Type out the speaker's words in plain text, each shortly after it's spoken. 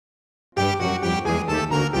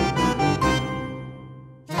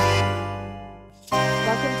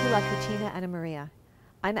La Cucina Anna Maria.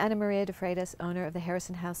 I'm Anna Maria de Freitas, owner of the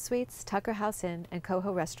Harrison House Suites, Tucker House Inn, and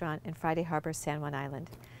Coho Restaurant in Friday Harbor, San Juan Island.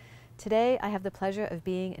 Today I have the pleasure of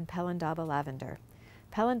being in Pelindaba Lavender.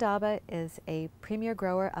 Pelindaba is a premier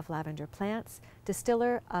grower of lavender plants,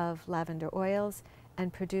 distiller of lavender oils,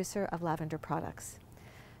 and producer of lavender products.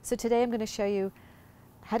 So today I'm going to show you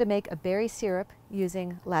how to make a berry syrup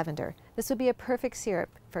using lavender. This would be a perfect syrup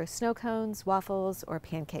for snow cones, waffles, or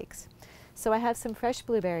pancakes. So I have some fresh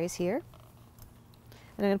blueberries here,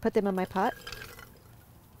 and I'm going to put them in my pot.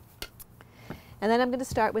 And then I'm going to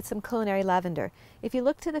start with some culinary lavender. If you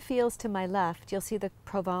look to the fields to my left, you'll see the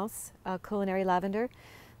Provence culinary lavender.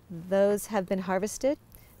 Those have been harvested,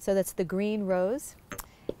 so that's the green rose.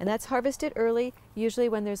 And that's harvested early, usually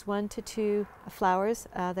when there's 1 to 2 flowers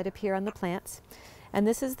that appear on the plants. And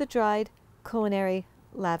this is the dried culinary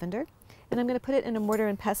lavender. And I'm going to put it in a mortar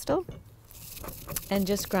and pestle and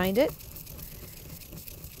just grind it.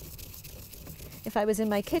 If I was in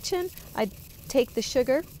my kitchen, I'd take the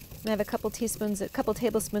sugar, and I have a couple tablespoons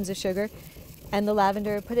of sugar, and the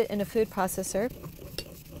lavender, put it in a food processor,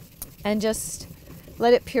 and just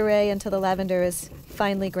let it puree until the lavender is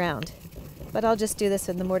finely ground. But I'll just do this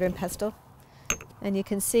in the mortar and pestle. And you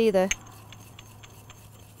can see the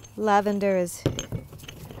lavender is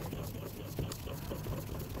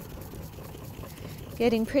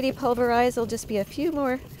getting pretty pulverized. There'll just be a few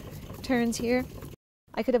more turns here.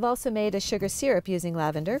 I could have also made a sugar syrup using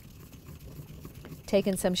lavender.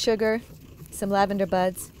 Taken some sugar, some lavender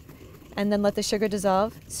buds, and then let the sugar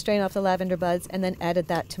dissolve, strain off the lavender buds, and then added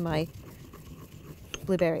that to my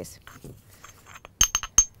blueberries.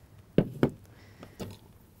 So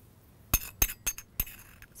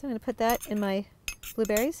I'm going to put that in my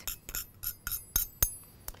blueberries.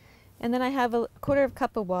 And then I have a 1/4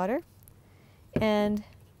 cup of water and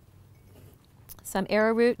some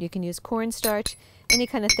arrowroot. You can use cornstarch, any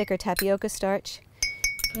kind of thicker tapioca starch.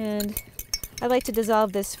 And I like to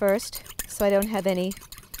dissolve this first so I don't have any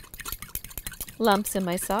lumps in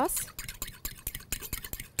my sauce.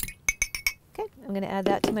 Okay, I'm going to add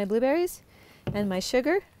that to my blueberries and my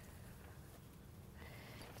sugar.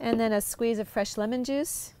 And then a squeeze of fresh lemon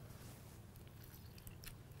juice.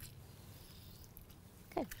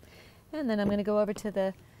 Okay, and then I'm going to go over to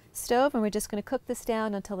the stove and we're just going to cook this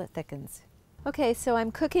down until it thickens. Okay, so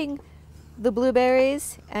I'm cooking the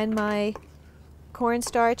blueberries and my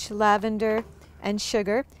cornstarch, lavender, and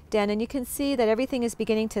sugar down, and you can see that everything is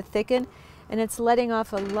beginning to thicken and it's letting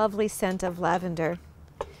off a lovely scent of lavender.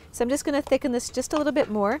 So I'm just going to thicken this just a little bit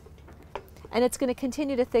more, and it's going to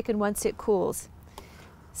continue to thicken once it cools.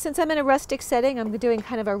 Since I'm in a rustic setting, I'm doing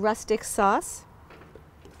kind of a rustic sauce.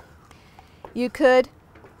 You could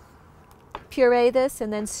puree this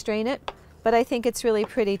and then strain it, but I think it's really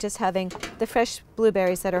pretty just having the fresh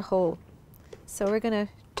blueberries that are whole. So we're going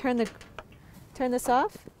to turn this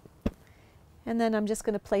off, and then I'm just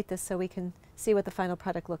going to plate this so we can see what the final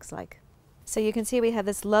product looks like. So you can see we have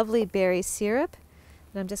this lovely berry syrup,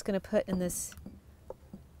 and I'm just going to put in this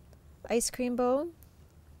ice cream bowl.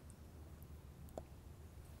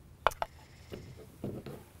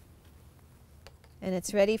 And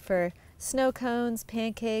it's ready for snow cones,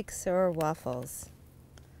 pancakes, or waffles.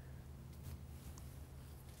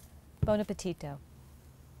 Buon appetito.